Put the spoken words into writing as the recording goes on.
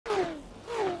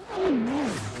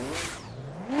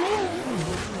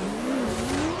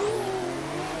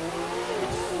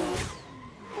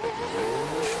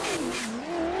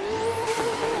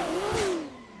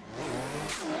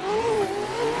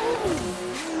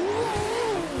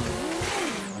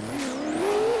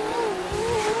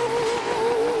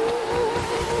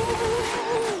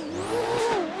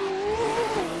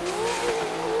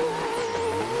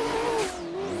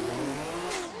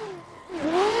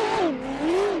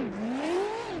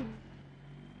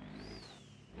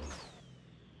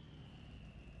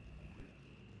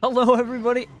Hello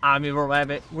everybody, I'm Evil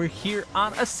Rabbit. We're here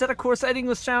on a set of course at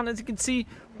Englishtown. As you can see,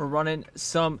 we're running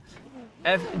some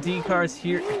FD cars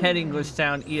here at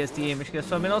Englishtown, ESD, Michigan.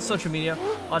 So I'm in all social media.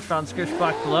 Watch down the description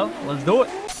box below. Let's do it.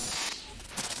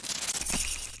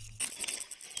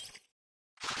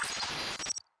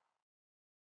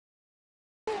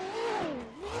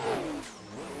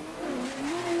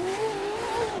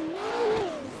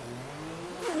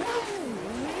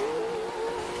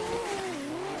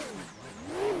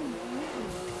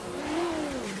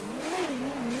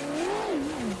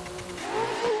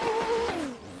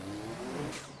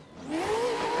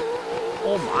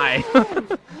 Oh my.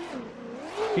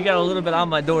 He got a little bit on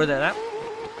my door there. That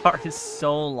car is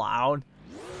so loud.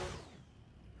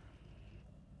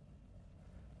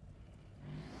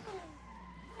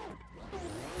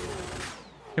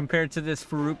 Compared to this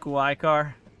Faruqui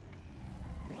car.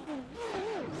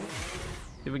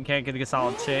 If we can't get a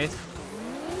solid chase.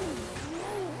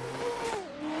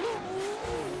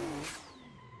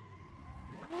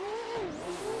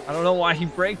 I don't know why he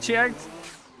brake checked.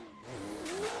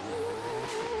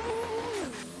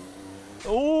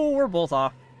 Oh, we're both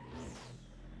off.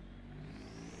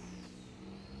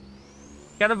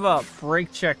 Kind of a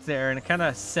brake check there, and it kind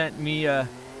of sent me a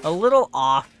little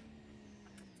off.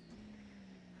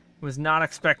 Was not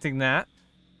expecting that.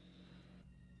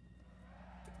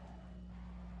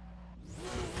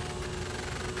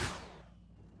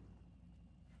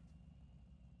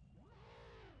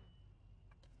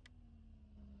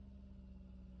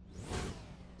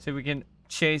 See if we can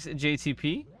chase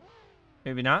JTP.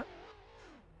 Maybe not.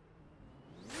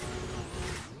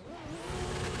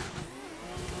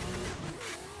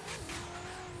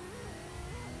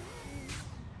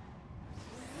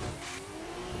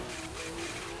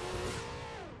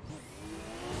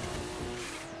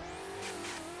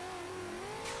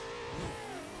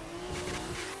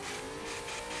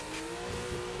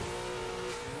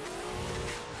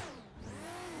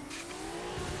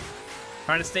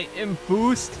 Trying to stay in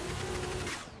boost.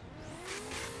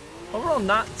 Overall,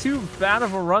 not too bad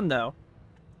of a run, though.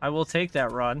 I will take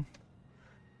that run.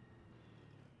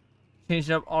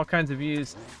 Changed up all kinds of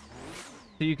views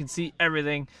so you can see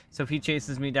everything. So if he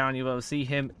chases me down, you'll be able to see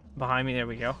him behind me. There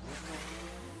we go.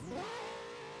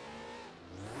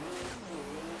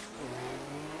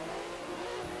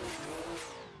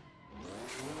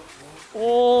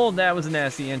 Oh, that was a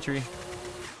nasty entry.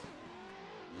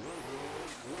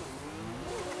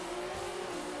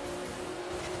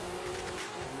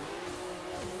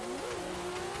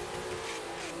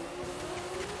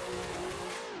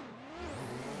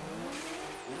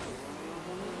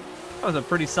 That was a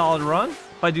pretty solid run,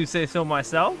 if I do say so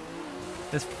myself.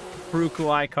 This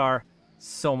Faruqui car,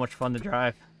 so much fun to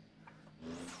drive.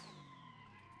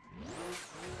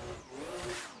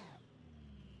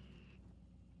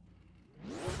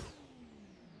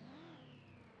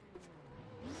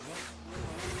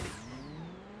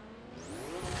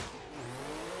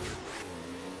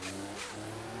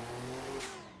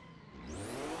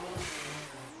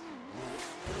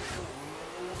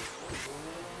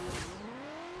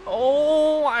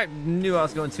 Oh, I knew I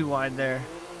was going too wide there.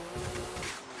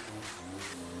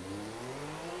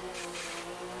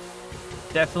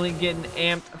 Definitely getting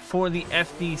amped for the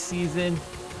FD season.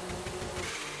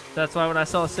 That's why when I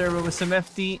saw a server with some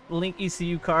FD LINK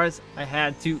ECU cars, I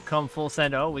had to come full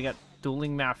send. Oh, we got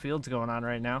dueling map fields going on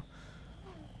right now.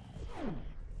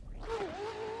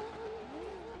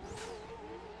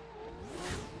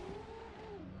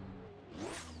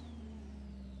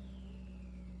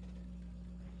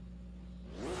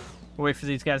 Wait for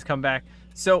these guys to come back.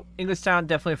 So Englishtown,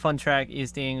 definitely a fun track.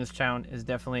 ESD Englishtown is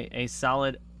definitely a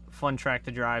solid, fun track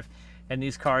to drive. And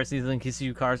these cars, these LINK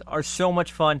ECU cars, are so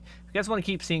much fun. If you guys want to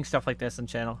keep seeing stuff like this on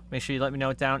the channel, make sure you let me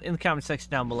know it down in the comment section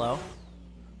down below.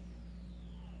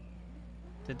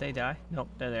 Did they die? Nope,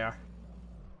 there they are.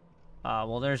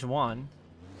 Well, there's one.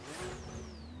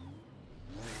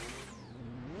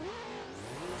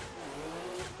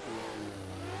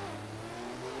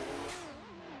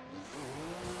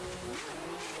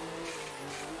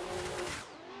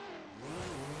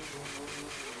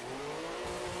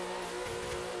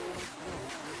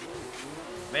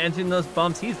 Managing those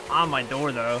bumps. He's on my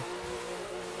door, though.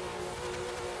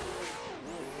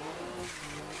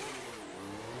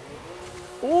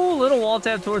 Ooh, little wall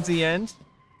tap towards the end.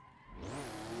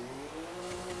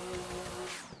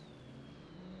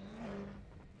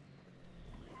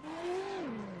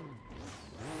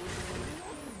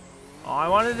 Oh, I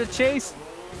wanted to chase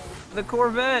the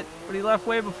Corvette, but he left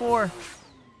way before.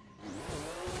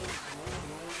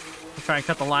 I'll try and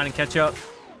cut the line and catch up.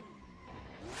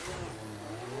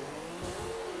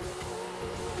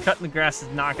 Cutting the grass is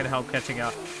not going to help catching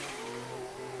up.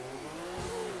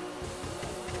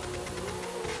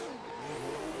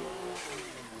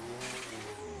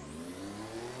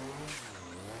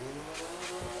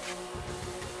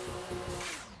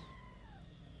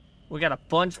 We got a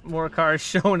bunch more cars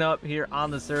showing up here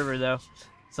on the server, though.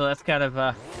 So that's kind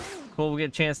of cool. We get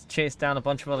a chance to chase down a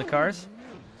bunch of other cars.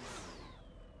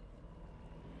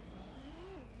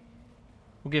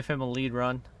 We'll give him a lead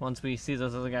run once we see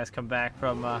those other guys come back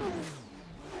from...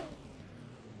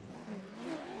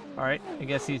 Alright, I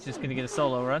guess he's just going to get a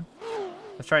solo run.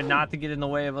 Let's try not to get in the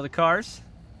way of other cars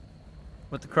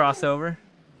with the crossover.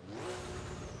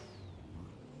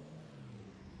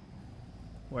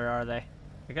 Where are they?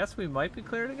 I guess we might be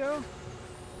clear to go.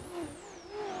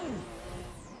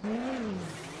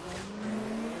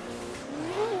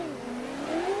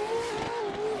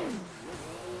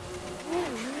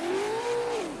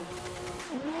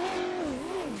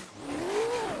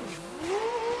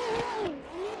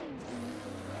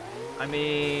 I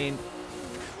mean,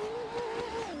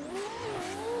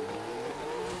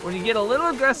 when you get a little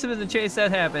aggressive in the chase,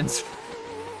 that happens.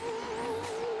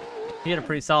 He had a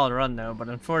pretty solid run, though, but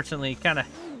unfortunately, kind of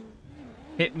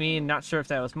hit me. Not sure if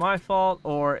that was my fault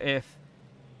or if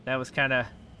that was kind of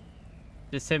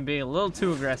just him being a little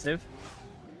too aggressive.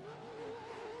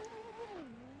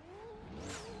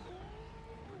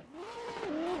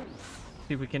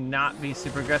 See if we can not be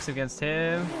super aggressive against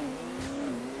him.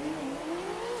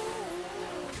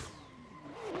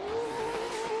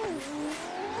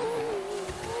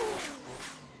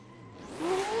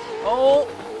 Oh,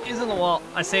 he's in the wall.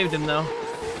 I saved him, though.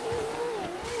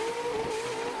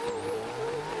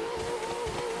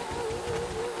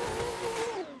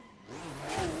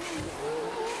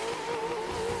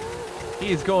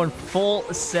 He is going full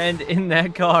ascend in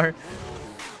that car.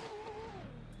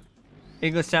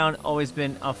 Englishtown always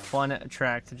been a fun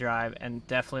track to drive and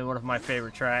definitely one of my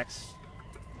favorite tracks.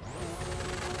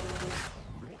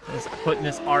 Just putting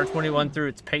this R21 through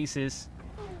its paces.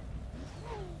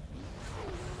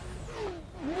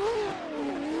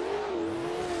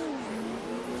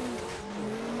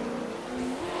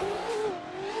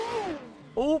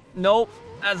 Oh, nope.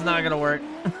 That's not going to work.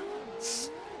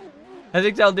 I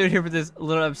think that'll do it here for this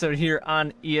little episode here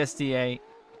on ESDA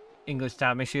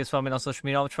Englishtown. Make sure you guys follow me on social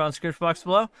media, all the in the description box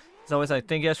below. As always, I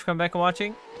thank you guys for coming back and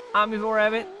watching. I'm Evil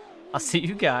Rabbit. I'll see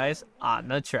you guys on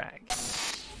the track.